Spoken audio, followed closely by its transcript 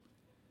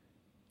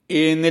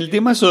En el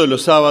temazo de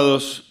los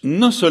sábados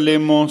no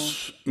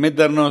solemos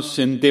meternos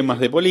en temas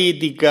de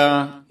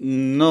política,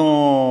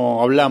 no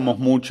hablamos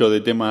mucho de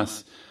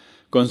temas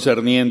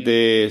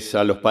concernientes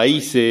a los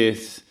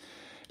países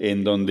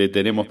en donde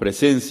tenemos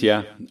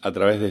presencia a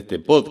través de este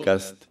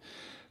podcast,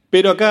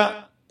 pero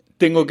acá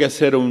tengo que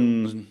hacer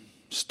un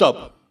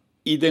stop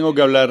y tengo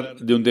que hablar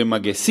de un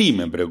tema que sí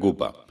me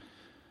preocupa.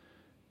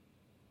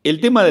 El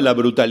tema de la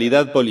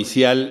brutalidad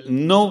policial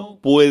no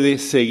puede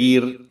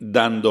seguir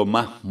dando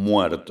más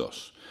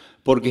muertos,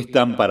 porque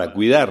están para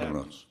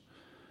cuidarnos.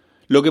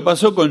 Lo que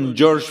pasó con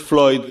George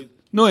Floyd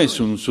no es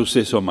un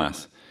suceso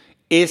más,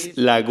 es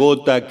la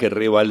gota que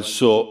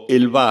rebalsó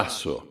el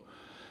vaso.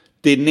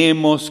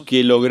 Tenemos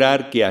que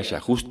lograr que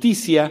haya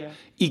justicia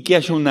y que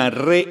haya una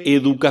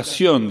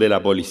reeducación de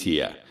la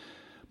policía.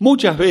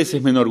 Muchas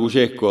veces me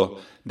enorgullezco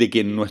de que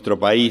en nuestro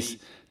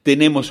país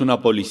tenemos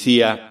una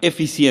policía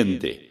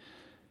eficiente,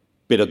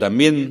 pero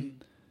también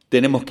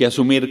tenemos que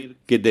asumir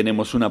que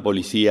tenemos una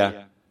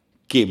policía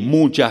que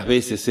muchas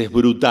veces es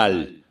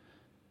brutal.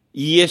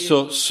 Y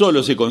eso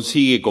solo se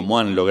consigue, como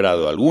han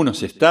logrado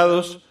algunos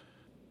estados,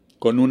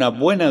 con una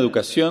buena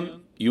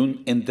educación y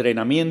un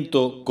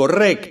entrenamiento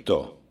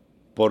correcto.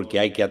 Porque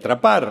hay que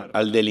atrapar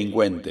al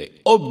delincuente,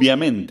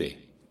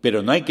 obviamente,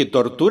 pero no hay que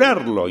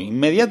torturarlo.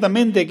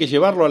 Inmediatamente hay que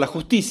llevarlo a la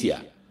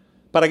justicia,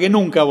 para que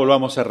nunca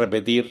volvamos a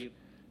repetir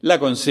la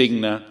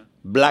consigna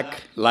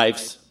Black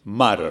Lives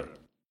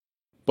Matter.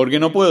 Porque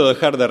no puedo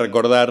dejar de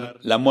recordar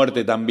la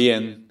muerte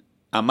también,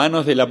 a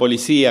manos de la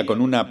policía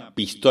con una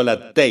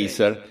pistola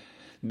taser,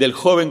 del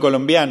joven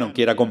colombiano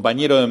que era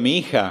compañero de mi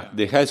hija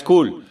de high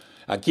school,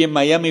 aquí en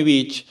Miami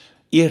Beach,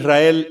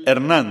 Israel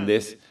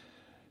Hernández,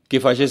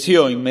 que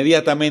falleció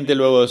inmediatamente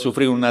luego de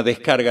sufrir una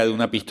descarga de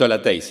una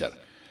pistola taser.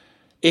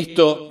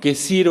 Esto que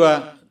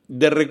sirva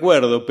de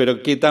recuerdo,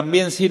 pero que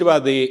también sirva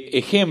de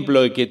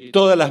ejemplo de que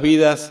todas las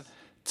vidas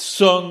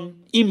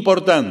son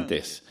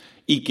importantes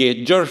y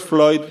que George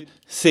Floyd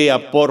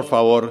sea, por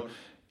favor,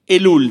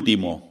 el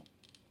último.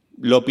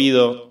 Lo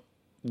pido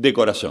de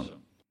corazón.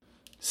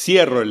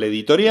 Cierro el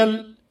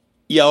editorial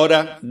y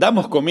ahora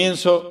damos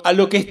comienzo a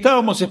lo que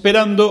estábamos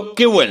esperando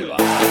que vuelva.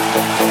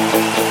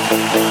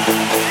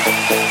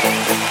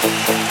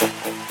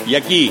 Y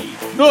aquí,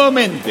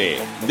 nuevamente,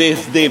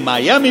 desde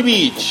Miami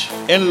Beach,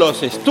 en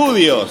los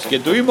estudios que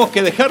tuvimos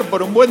que dejar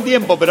por un buen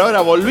tiempo, pero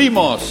ahora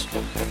volvimos,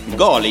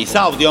 Golis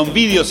Audio and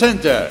Video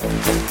Center,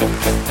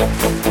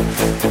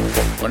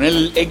 con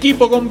el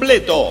equipo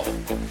completo,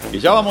 que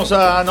ya vamos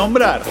a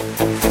nombrar.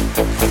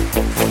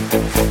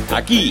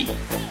 Aquí,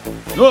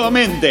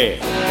 nuevamente,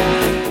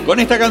 con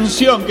esta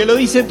canción que lo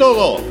dice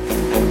todo.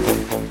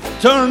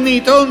 Turn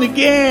it on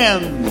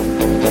again.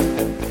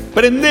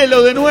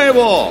 Prendelo de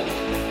nuevo.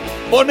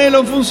 Ponelo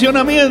en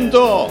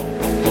funcionamiento.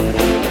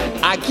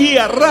 Aquí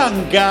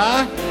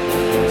arranca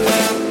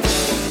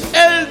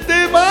el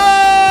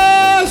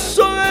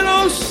temazo de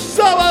los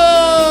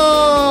sábados.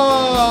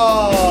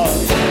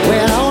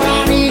 Well, all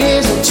I need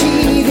is a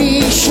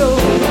TV show,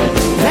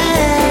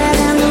 that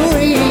and the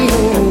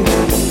radio.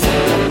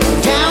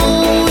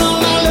 Down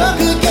on my luck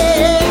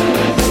again,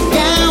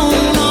 down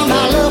on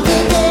my luck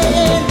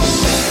again.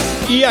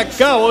 Y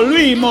acá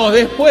volvimos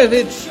después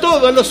de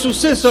todos los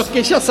sucesos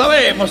que ya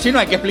sabemos y no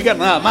hay que explicar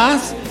nada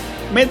más.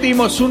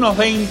 Metimos unos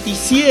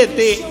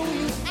 27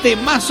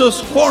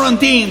 temazos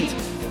Quarantined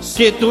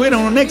que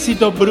tuvieron un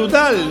éxito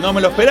brutal, no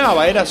me lo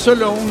esperaba, era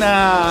solo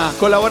una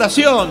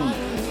colaboración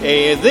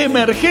de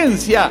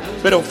emergencia,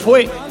 pero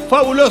fue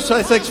fabulosa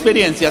esa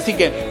experiencia, así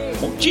que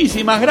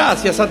muchísimas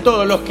gracias a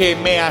todos los que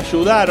me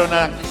ayudaron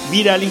a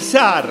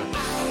viralizar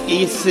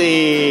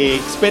ese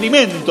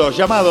experimento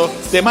llamado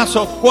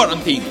Temazo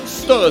Quarantine.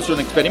 Todo es un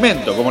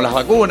experimento, como las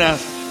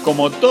vacunas,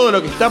 como todo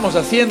lo que estamos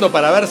haciendo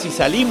para ver si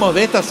salimos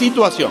de esta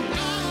situación.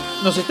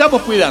 Nos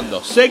estamos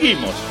cuidando,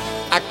 seguimos.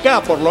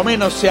 Acá por lo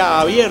menos se ha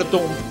abierto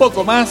un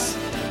poco más.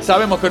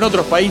 Sabemos que en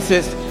otros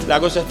países la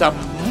cosa está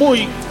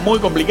muy, muy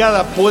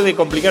complicada, puede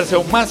complicarse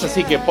aún más,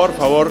 así que por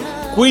favor,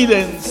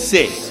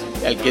 cuídense.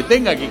 El que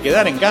tenga que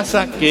quedar en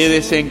casa,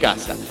 quédese en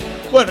casa.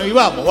 Bueno, y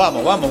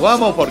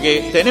vamos,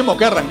 porque tenemos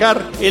que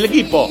arrancar el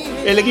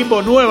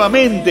equipo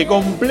nuevamente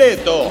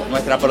completo.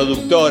 Nuestra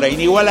productora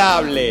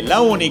inigualable,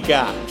 la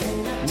única,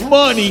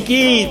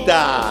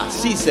 Moniquita.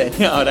 Sí,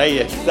 señor, ahí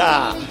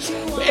está.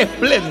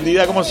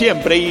 Espléndida como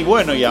siempre. Y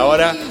bueno, y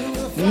ahora,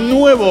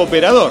 nuevo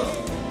operador.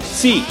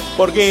 Sí,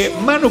 porque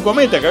Manu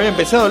Cometa, que había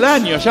empezado el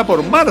año ya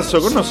por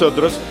marzo con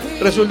nosotros,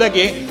 resulta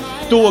que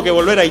tuvo que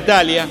volver a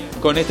Italia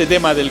con este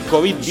tema del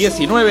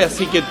COVID-19,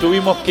 así que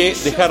tuvimos que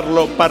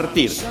dejarlo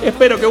partir.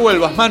 Espero que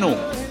vuelvas, Manu,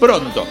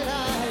 pronto.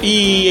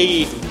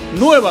 Y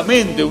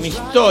nuevamente un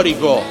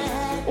histórico,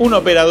 un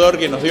operador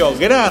que nos dio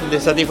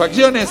grandes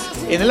satisfacciones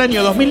en el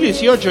año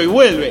 2018 y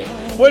vuelve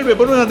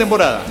por una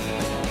temporada.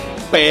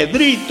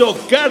 Pedrito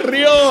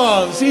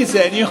Carrión, sí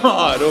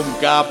señor, un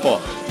capo,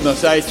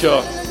 nos ha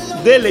hecho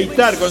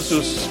deleitar con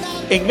sus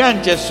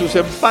enganches, sus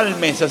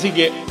empalmes, así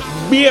que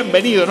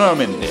bienvenido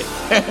nuevamente.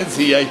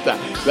 Sí, ahí está,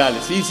 dale,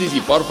 sí,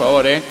 por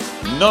favor,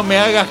 no me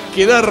hagas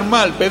quedar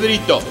mal,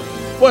 Pedrito.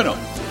 Bueno,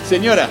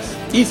 señoras,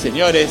 Y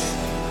señores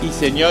y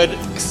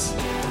señores,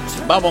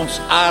 vamos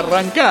a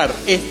arrancar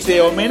este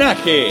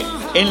homenaje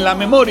en la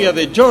memoria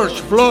de George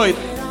Floyd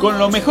con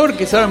lo mejor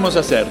que sabemos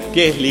hacer,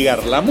 que es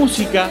ligar la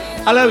música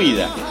a la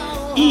vida.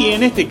 Y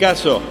en este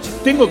caso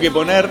tengo que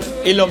poner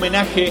el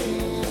homenaje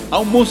a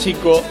un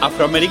músico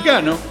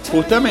afroamericano,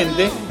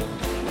 justamente,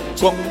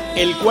 con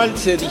el cual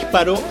se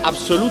disparó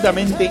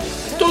absolutamente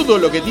todo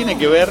lo que tiene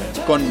que ver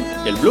con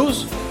el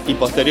blues y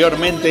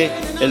posteriormente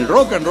el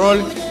rock and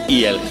roll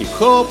y el hip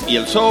hop y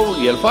el soul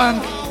y el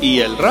funk y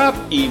el rap.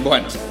 Y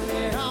bueno,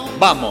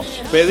 vamos,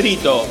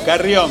 Pedrito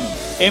Carrión,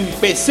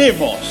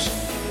 empecemos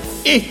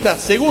esta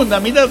segunda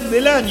mitad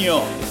del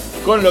año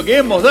con lo que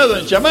hemos dado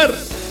en llamar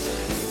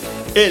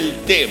el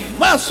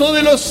temazo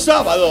de los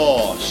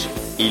sábados.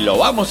 Y lo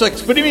vamos a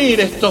exprimir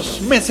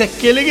estos meses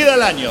que le queda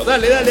al año.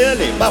 Dale, dale,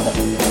 dale, vamos.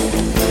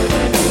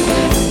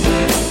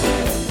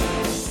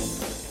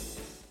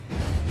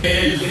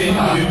 El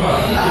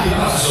temazo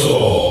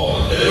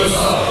de los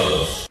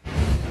sábados.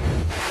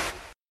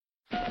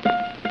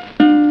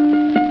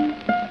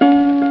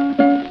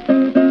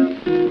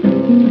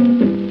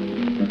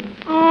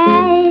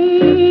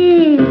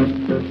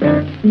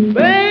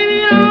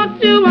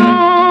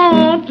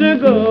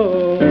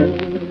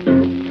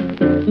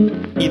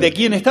 Y de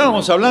quien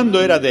estábamos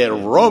hablando era de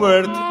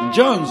Robert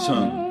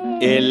Johnson,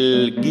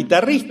 el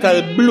guitarrista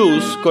de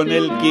blues con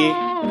el que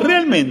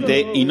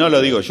realmente, y no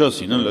lo digo yo,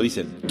 sino lo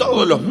dicen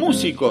todos los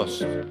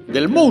músicos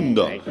del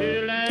mundo,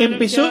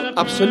 empezó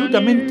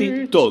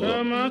absolutamente todo.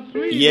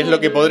 Y es lo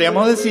que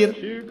podríamos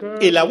decir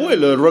el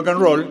abuelo del rock and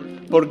roll,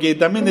 porque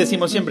también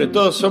decimos siempre,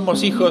 todos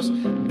somos hijos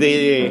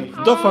de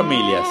dos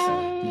familias,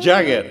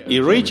 Jagger y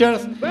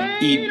Richards,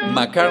 y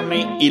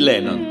McCartney y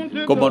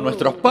Lennon, como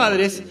nuestros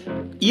padres,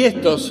 y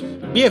estos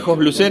viejos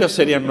bluseros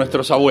serían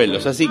nuestros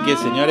abuelos. Así que,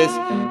 señores,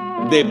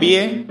 de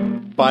pie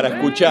para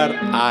escuchar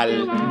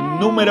al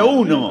número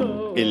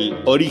uno, el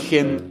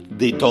origen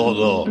de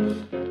todo,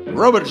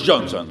 Robert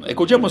Johnson.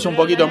 Escuchemos un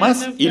poquito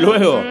más y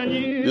luego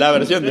la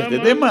versión de este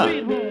tema,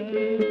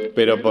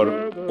 pero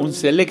por un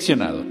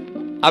seleccionado.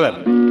 A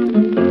ver.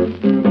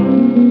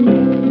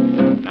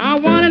 Now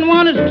 1 and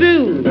 1 is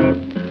 2,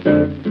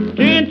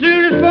 2 and 2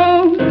 is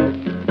 4.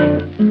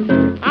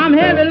 I'm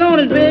heavy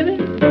loaded, baby.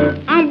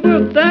 I'm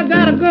booked, I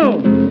gotta go.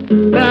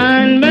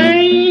 Blind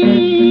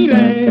baby,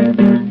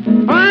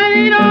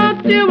 I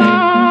don't you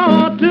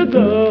want to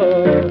go?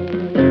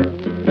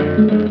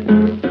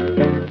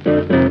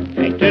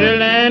 Back to the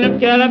land of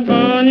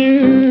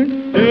California,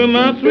 to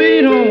my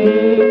sweet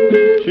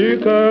home,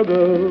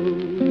 Chicago.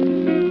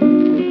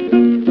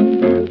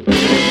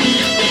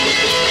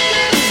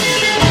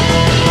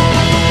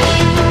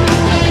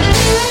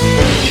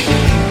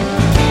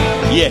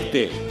 Y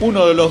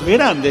uno de los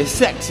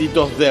grandes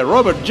éxitos de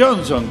Robert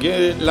Johnson,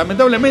 que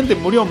lamentablemente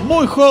murió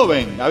muy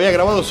joven, había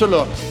grabado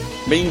solo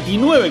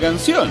 29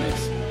 canciones,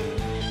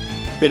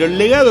 pero el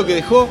legado que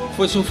dejó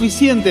fue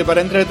suficiente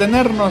para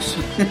entretenernos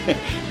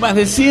más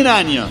de 100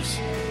 años.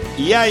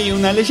 Y hay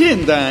una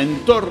leyenda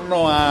en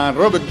torno a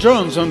Robert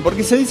Johnson,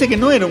 porque se dice que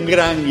no era un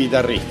gran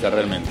guitarrista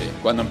realmente.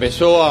 Cuando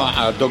empezó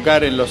a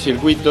tocar en los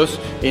circuitos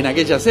en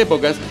aquellas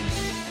épocas,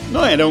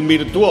 no era un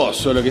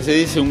virtuoso, lo que se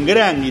dice un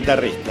gran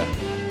guitarrista,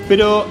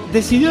 pero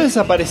decidió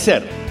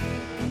desaparecer.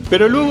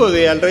 Pero luego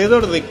de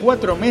alrededor de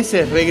 4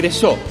 meses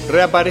regresó,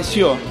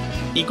 reapareció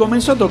y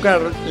comenzó a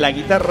tocar la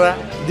guitarra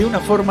de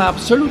una forma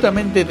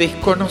absolutamente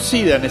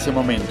desconocida en ese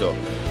momento,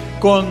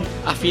 con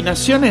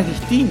afinaciones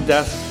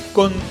distintas,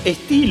 con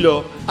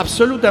estilo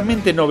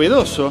absolutamente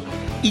novedoso,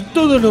 y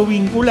todos lo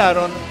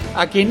vincularon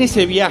a que en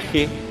ese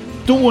viaje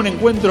tuvo un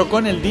encuentro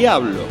con el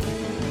diablo,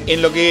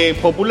 en lo que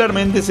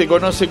popularmente se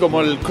conoce como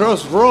el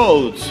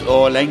Crossroads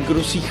o la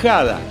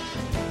encrucijada,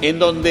 en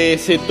donde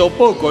se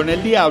topó con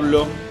el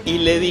diablo y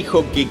le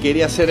dijo que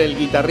quería ser el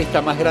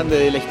guitarrista más grande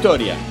de la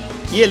historia.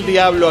 Y el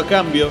diablo, a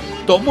cambio,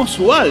 tomó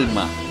su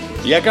alma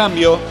y a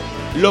cambio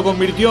lo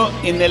convirtió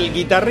en el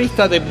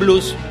guitarrista de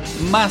blues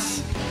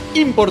más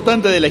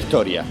importante de la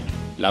historia.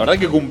 La verdad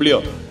que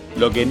cumplió.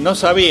 Lo que no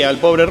sabía el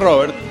pobre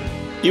Robert,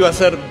 iba a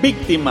ser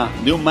víctima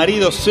de un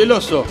marido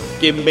celoso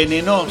que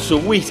envenenó su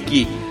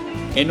whisky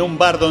en un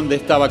bar donde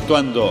estaba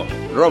actuando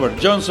Robert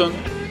Johnson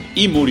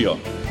y murió.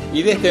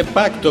 Y de este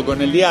pacto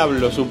con el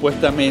diablo,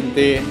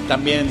 supuestamente,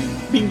 también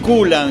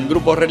vinculan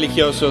grupos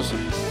religiosos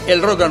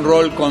el rock and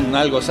roll con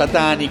algo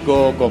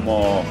satánico,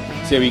 como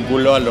se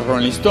vinculó a los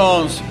Rolling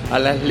Stones, a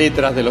las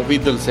letras de los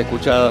Beatles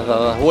escuchadas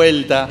dadas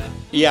vuelta,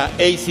 y a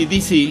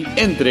AC/DC,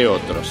 entre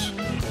otros.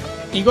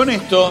 Y con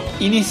esto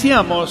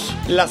iniciamos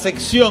la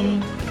sección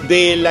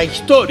de la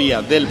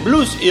historia del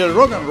blues y el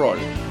rock and roll.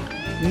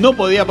 No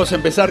podíamos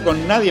empezar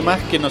con nadie más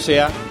que no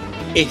sea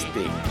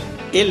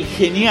el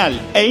genial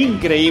e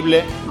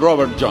increíble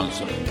Robert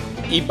Johnson.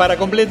 Y para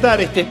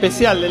completar este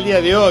especial del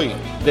día de hoy,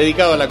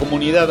 dedicado a la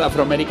comunidad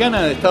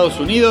afroamericana de Estados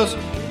Unidos,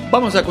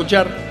 vamos a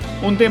escuchar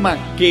un tema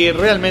que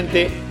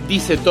realmente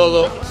dice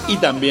todo y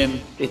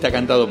también está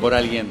cantado por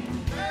alguien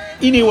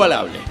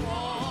inigualable.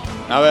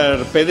 A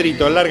ver,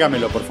 Pedrito,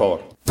 lárgamelo, por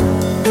favor.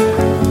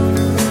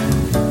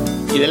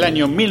 Y del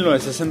año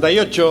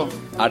 1968,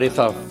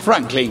 Aretha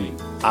Franklin.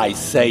 I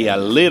Say a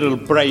Little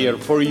Prayer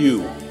for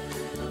You.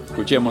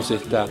 Escuchemos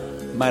esta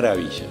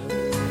maravilla.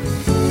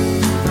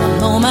 The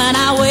moment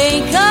I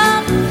wake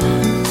up,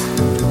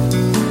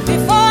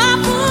 before I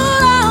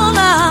put on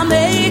my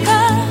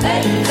makeup,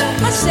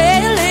 I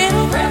say a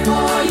little prayer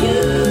for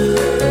you.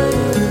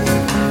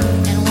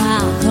 And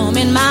while I'm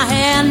combing my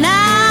hair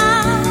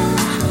now,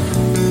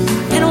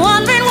 and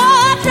wondering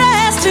what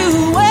dress to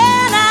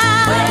wear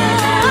now,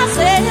 I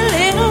say a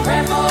little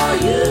prayer for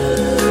you.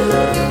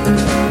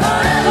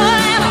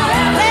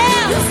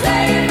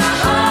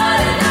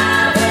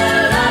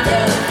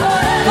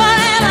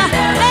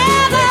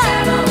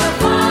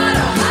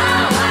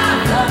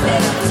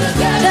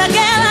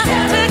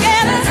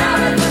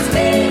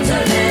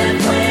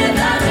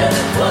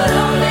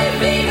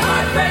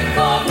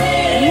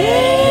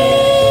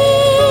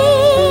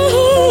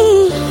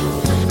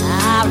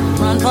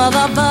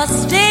 The bus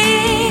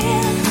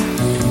stand,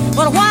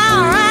 but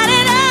while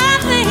riding I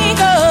think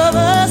of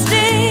us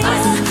still.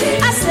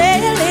 I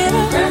say a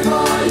little prayer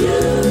for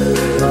you.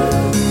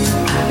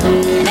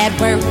 And at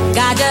work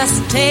I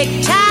just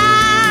take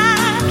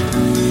time,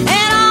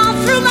 and all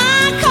through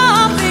my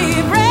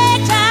coffee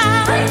break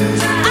time,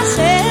 I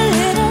say a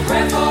little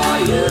prayer for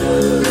you.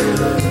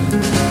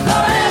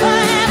 Forever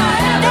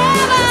and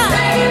ever,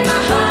 stay in my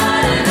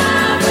heart and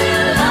I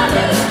will love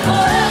you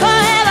forever.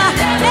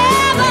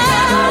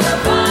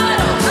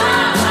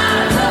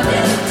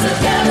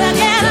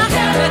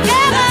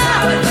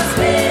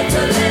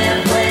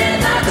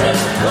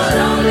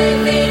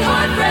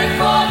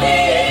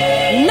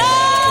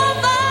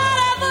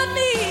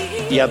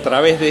 Y a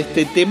través de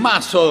este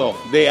temazo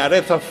de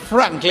Aretha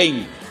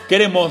Franklin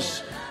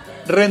queremos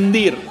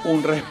rendir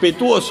un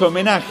respetuoso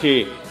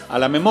homenaje a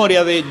la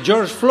memoria de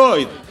George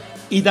Floyd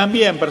y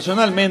también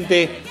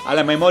personalmente a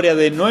la memoria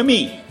de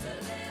Noemí,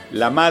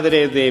 la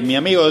madre de mi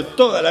amigo de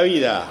toda la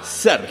vida,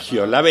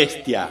 Sergio, la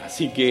bestia.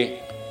 Así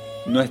que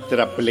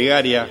nuestra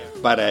plegaria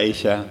para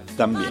ella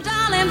también.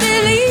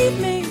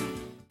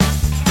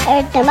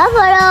 El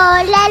semáforo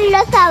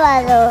los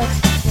sábados.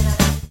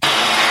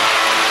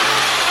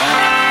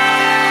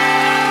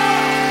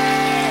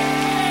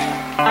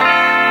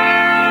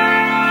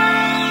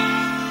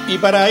 Y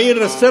para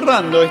ir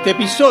cerrando este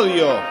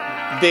episodio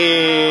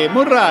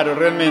muy raro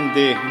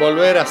realmente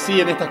volver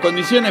así en estas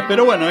condiciones,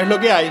 pero bueno, es lo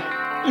que hay.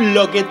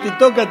 Lo que te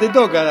toca,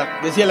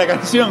 decía la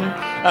canción.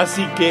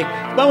 Así que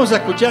vamos a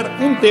escuchar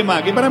un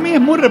tema que para mí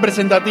es muy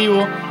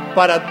representativo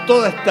para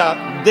toda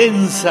esta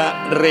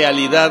densa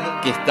realidad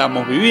que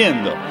estamos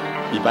viviendo.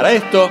 Y para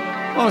esto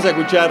vamos a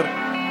escuchar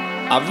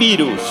a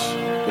Virus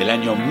del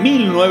año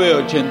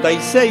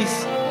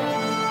 1986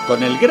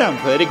 con el gran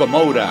Federico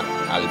Moura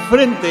al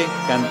frente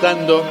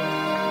cantando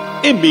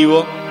en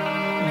vivo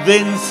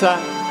Densa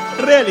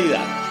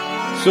Realidad.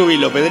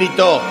 Súbilo,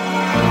 Pedrito.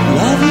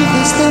 La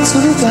vida está en su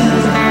lugar,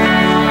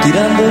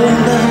 tirando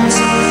ondas,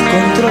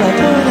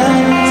 controladoras.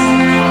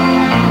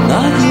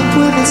 Nadie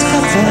puede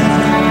escapar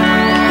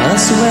a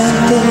su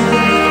mente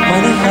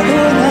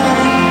manejadora.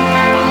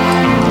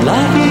 La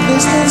vida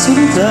está en su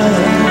lugar,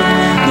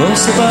 no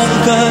se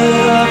banca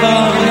el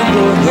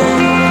abandono.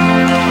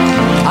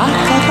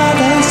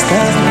 Acabada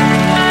está,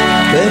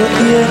 pero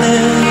tiene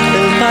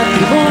el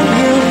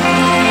patrimonio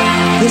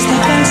de esta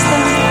casta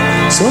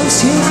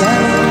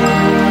sociedad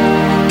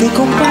que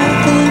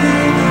comparte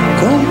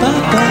con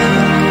papá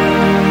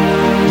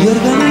y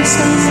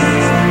organiza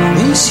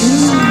mi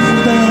ciudad.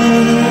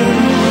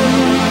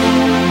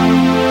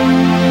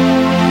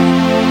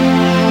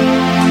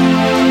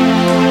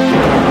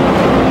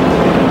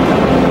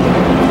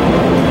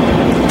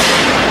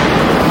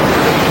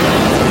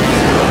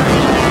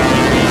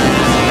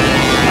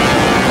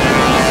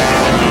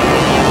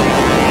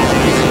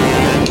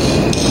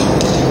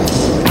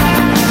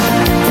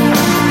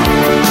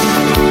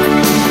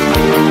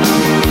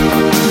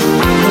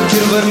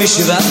 Mi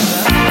ciudad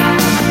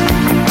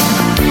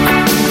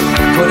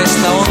con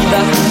esta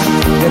onda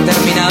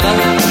determinada,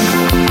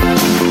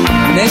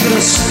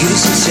 negros,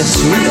 grises y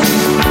azules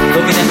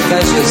dominan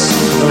calles,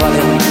 no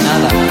valen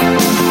nada.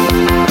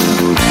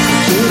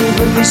 Quiero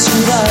ver mi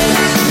ciudad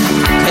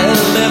que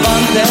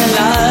levante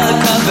la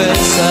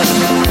cabeza,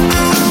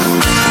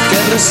 que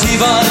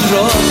reciba el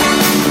rock,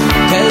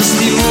 que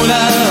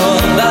estimula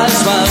ondas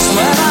más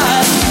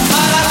nuevas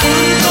para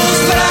juntos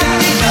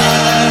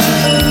practicar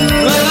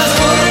nuevas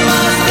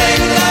formas de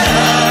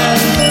encarar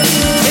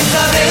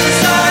esta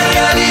densa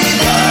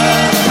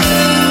realidad.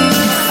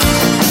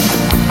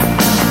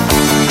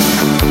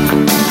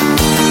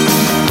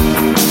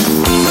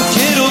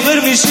 Quiero ver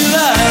mi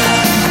ciudad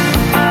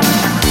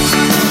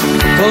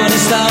con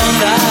esta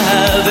onda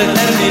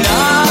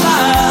determinada,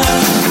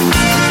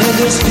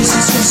 negros,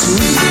 grises y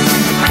azules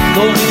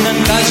dominan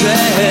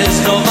calles,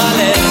 no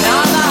vale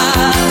nada.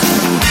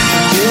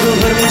 Quiero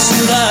ver mi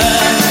ciudad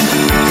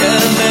que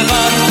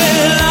levante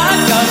la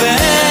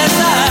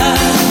cabeza,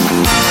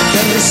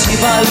 que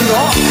reciba el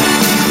rock,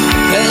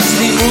 que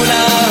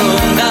estimula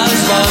ondas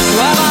más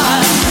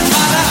nuevas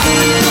para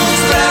juntos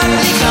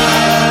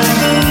practicar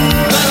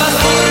nuevas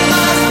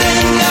formas de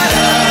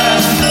encarar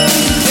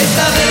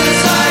esta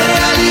densa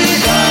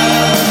realidad.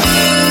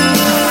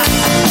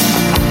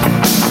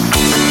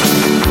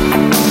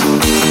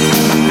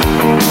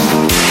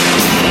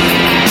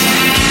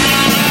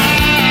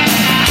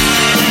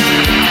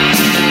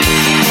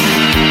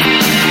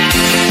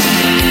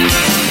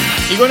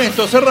 Y con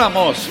esto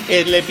cerramos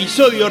el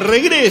episodio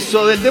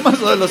regreso del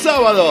Temazo de los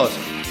sábados.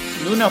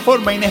 De una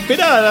forma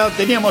inesperada,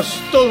 teníamos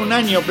todo un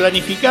año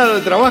planificado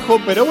de trabajo,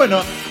 pero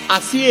bueno,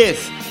 así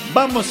es.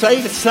 Vamos a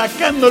ir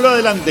sacándolo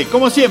adelante,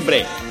 como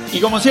siempre.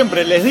 Y como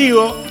siempre les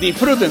digo,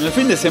 disfruten el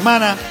fin de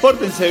semana,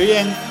 pórtense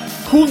bien,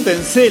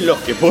 júntense los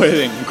que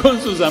pueden,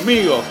 con sus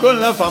amigos, con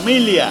la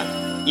familia,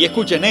 y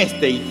escuchen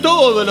este y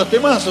todos los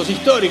temazos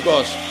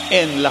históricos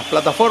en las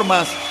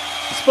plataformas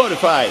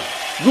Spotify,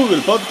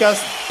 Google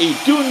Podcast y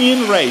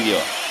TuneIn Radio.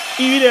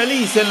 Y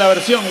viralicen la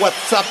versión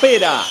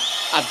WhatsAppera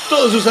a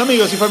todos sus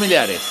amigos y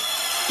familiares.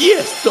 Y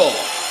esto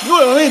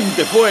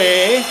nuevamente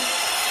fue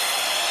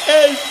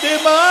el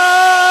Temazo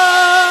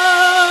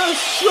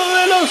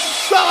de los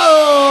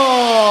sábados.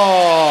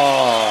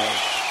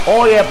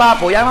 Oye,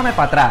 papo, llámame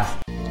para atrás.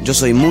 Yo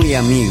soy muy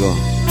amigo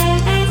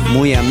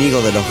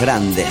de los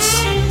grandes.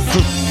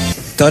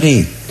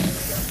 Tony,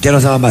 ya no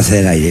estamos más en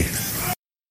el aire.